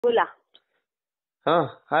बोला. हा.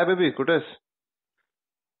 Hi baby, कुठेस?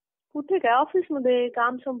 कुठे काय, ऑफिसमध्ये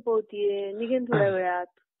काम संपवतीये, निघेन थोड्या वेळात.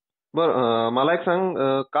 बर, मला एक सांग,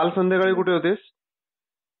 काल संध्याकाळी कुठे होतेस?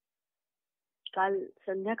 काल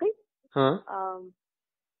संध्याकाळी हा.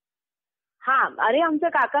 हा, अरे आमच्या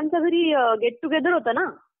काकांच्या घरी गेट टुगेदर होतं ना,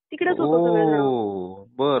 तिकडेच होतो सगळेजण. ओ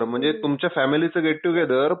बर, म्हणजे तुमच्या फॅमिलीचं गेट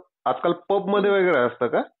टुगेदर आजकाल पब मध्ये वगैरे असतं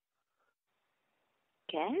का?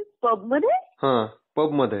 काय पब मध्ये? हा,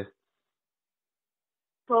 पब मध्ये.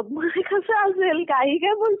 पब मध्ये कसं असेल, काही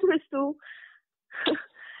काय बोलतोयस तू?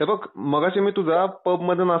 हे बघ, मगाशी मी तुझा पब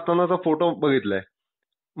मध्ये नसतानाचा फोटो बघितलाय,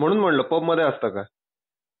 म्हणून म्हणलं पब मध्ये असतं का?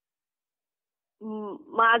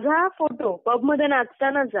 माझा फोटो पब मध्ये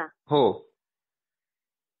नाचतानाचा? हो.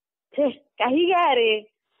 छे, काही काय रे.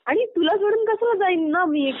 आणि तुला सोडून कसं जाईन ना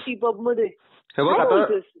मी एकटी पब मध्ये? हे बघ,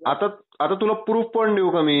 आता आता तुला प्रूफ पण देऊ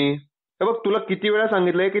का मी? हे बघ, तुला किती वेळा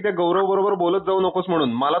सांगितलंय की त्या गौरव बरोबर बोलत जाऊ नकोस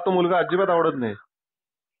म्हणून. मला तो मुलगा अजिबात आवडत नाही.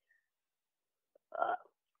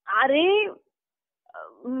 अरे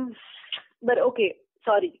बरं, ओके,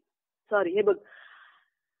 सॉरी सॉरी. हे बघ,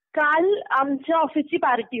 काल आमच्या ऑफिसची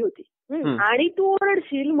पार्टी होती आणि तू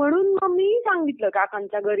ओरडशील म्हणून मग मी सांगितलं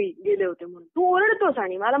काकांच्या घरी गेले होते म्हणून. तू ओरडतोस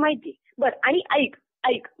आणि मला माहिती. बरं, आणि ऐक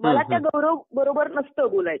ऐक, मला त्या गौरव बरोबर नसतं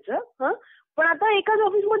बोलायचं, हं, पण आता एकाच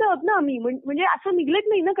ऑफिसमध्ये आहोत ना आम्ही, म्हणजे असं निग्लेक्ट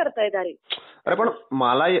नाही ना करता येत. अरे पण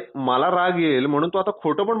मला राग येईल म्हणून तू आता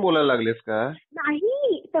खोटं पण बोलायला लागलेस का?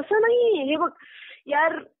 नाही, तसं नाही. हे बघ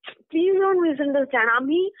यार, प्लीज डोंट मिसअंडरस्टँड.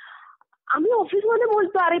 आम्ही ऑफिसमध्ये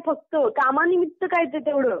बोलतो अरे, फक्त कामानिमित्त काय ते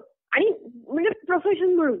तेवढं, आणि म्हणजे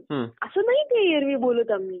प्रोफेशन म्हणून असं नाही ते एरवी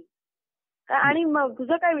बोलत आम्ही. आणि मग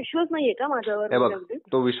तुझा काय विश्वास नाहीये का माझ्यावर? हे बघ,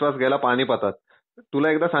 तो विश्वास गेला पानिपतात. तुला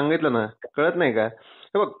एकदा सांगितलं ना, कळत नाही का?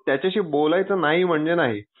 हे बघ, त्याच्याशी बोलायचं नाही म्हणजे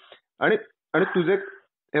नाही. आणि आणि तुझे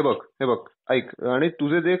हे बघ ऐक, आणि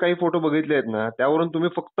तुझे जे काही फोटो बघितले आहेत ना, त्यावरून तुम्ही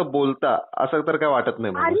फक्त बोलता असं तर काय वाटत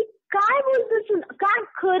नाही मला. अरे काय बोलतोस तू? काय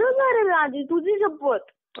खरं ना रे राजे, तुझी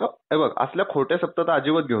शपथ. हे बघ, असल्या खोट्या शब्दात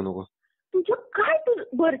अजिबात घेऊ नको. तुझं काय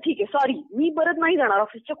बरं ठीक आहे, सॉरी, मी परत नाही जाणार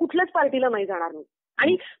ऑफिसच्या कुठल्याच पार्टीला, नाही जाणार मी.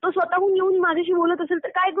 आणि तो स्वतःहून येऊन माझ्याशी बोलत असेल तर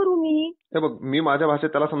काय करू मी? हे बघ, मी माझ्या भाषेत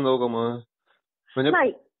त्याला समजावू का मग? म्हणजे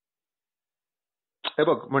नाही. हे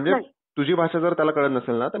बघ, म्हणजे तुझी भाषा जर त्याला कळत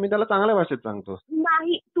नसेल ना, तर मी त्याला चांगल्या भाषेत सांगतो.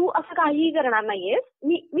 नाही, तू असं काहीही करणार नाहीयेस.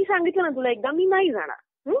 मी सांगितलं ना तुला एकदा, मी नाही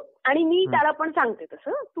जाणार. आणि मी त्याला पण सांगते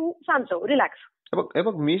तसं. तू शांत हो, रिलॅक्स. हे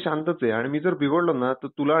बघ, मी शांतच आहे, आणि मी जर बिघडलो ना तर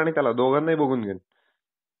तुला आणि त्याला दोघांनाही बघून घेईन.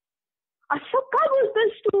 असं काय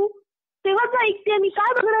बोलतोस तू? तेव्हाच ऐकते मी.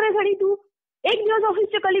 काय बघणार आहेस? आणि तू एक दिवस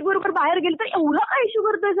ऑफिसच्या कलिग बरोबर बाहेर गेली तर एवढा काय इश्यू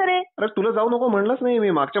करतोय सर? अरे तुला जाऊ नको म्हणलंच नाही मी.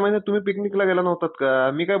 मागच्या महिन्यात तुम्ही पिकनिकला गेला नव्हतात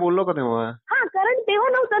का? मी काय बोललो का तेव्हा? हा, कारण तेव्हा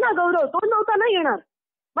नव्हता ना गौरव, तो नव्हता ना येणार.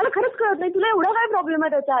 मला खरंच कळत नाही तुला एवढा काय प्रॉब्लेम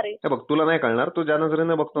आहे त्याचा. अरे हे बघ, तुला नाही कळणार. तू ज्या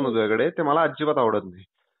नजरेने बघतो ना तुझ्याकडे, ते मला अजिबात आवडत नाही.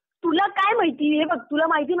 तुला काय माहिती? हे बघ, तुला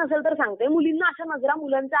माहिती नसेल तर सांगते, मुलींना अशा नजरा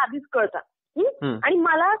मुलांच्या आधीच कळतात. आणि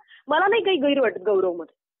मला नाही काही गैर वाटत गौरव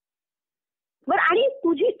मध्ये. बरं, आणि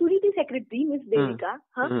तुझी ती सेक्रेटरी मिस देविका,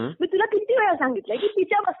 मी तुला किती वेळा सांगितलंय की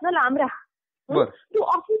तिच्यापासून लांब राहा. तू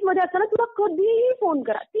ऑफिसमध्ये असताना तुला कधीही फोन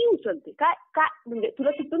करा, ती उचलते. काय काय म्हणजे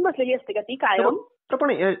तुला सुटून बसलेली असते का ती कायम?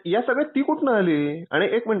 पण या सगळ्यात ती कुठनं आली? आणि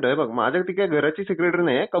एक मिनिट, आहे बघ, माझ्या ती काय घराची सेक्रेटरी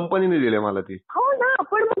नाही, कंपनीने दिली मला ती. हो ना,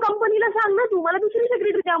 पण मग कंपनीला सांग ना, तू मला दुसरी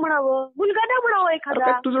सेक्रेटरी द्या म्हणावं, मुलगा द्या म्हणावं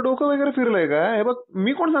एखादा. तुझं डोकं वगैरे फिरलंय का? हे बघ,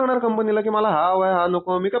 मी कोण सांगणार कंपनीला की मला हा हवाय हा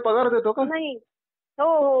नको? मी काय पगार देतो का? नाही.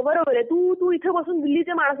 हो, बरोबर आहे. तू इथे बसून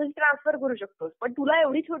दिल्लीच्या माणसाची ट्रान्सफर करू शकतोस, पण तुला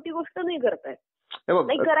एवढी छोटी गोष्ट नाही करताय.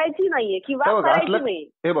 नाही करायची नाहीये किंवा करायची नाही.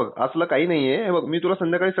 हे बघ, असलं काही नाहीये. हे बघ, मी तुला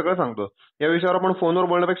संध्याकाळी सगळं सांगतो. या विषयावर आपण फोनवर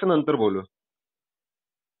बोलण्यापेक्षा नंतर बोलू.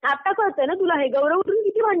 आता कळतंय ना तुला हे? गौरववरून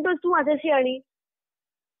किती म्हणतोस तू माझ्याशी? आणि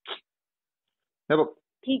हे बघ,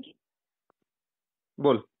 ठीक आहे,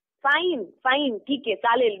 बोल. फाईन, ठीक आहे,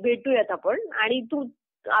 चालेल, भेटूयात आपण. आणि तू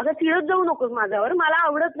असं चिडत जाऊ नकोस माझ्यावर, मला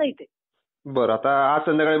आवडत नाही ते. बरं, आता आज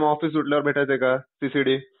संध्याकाळी मग ऑफिस सुटल्यावर भेटायचंय का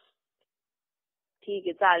सीसीडी? ठीक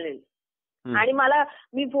आहे, चालेल. आणि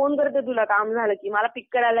मी फोन करते तुला, काम झालं की मला पिक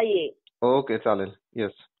करायला ये. ओके, चालेल.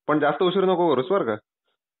 येस, पण जास्त उशीर नको करूस बरं का?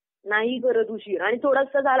 नाही करत उशीर, आणि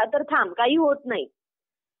थोडासा झाला तर थांब, काही होत नाही.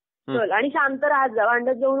 चल, आणि शांत राहत जा,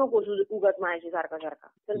 भांडत जाऊ नकोस उगाच माझ्याशी सारखा.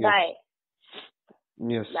 चल, बाय.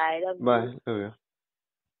 Yes, bye.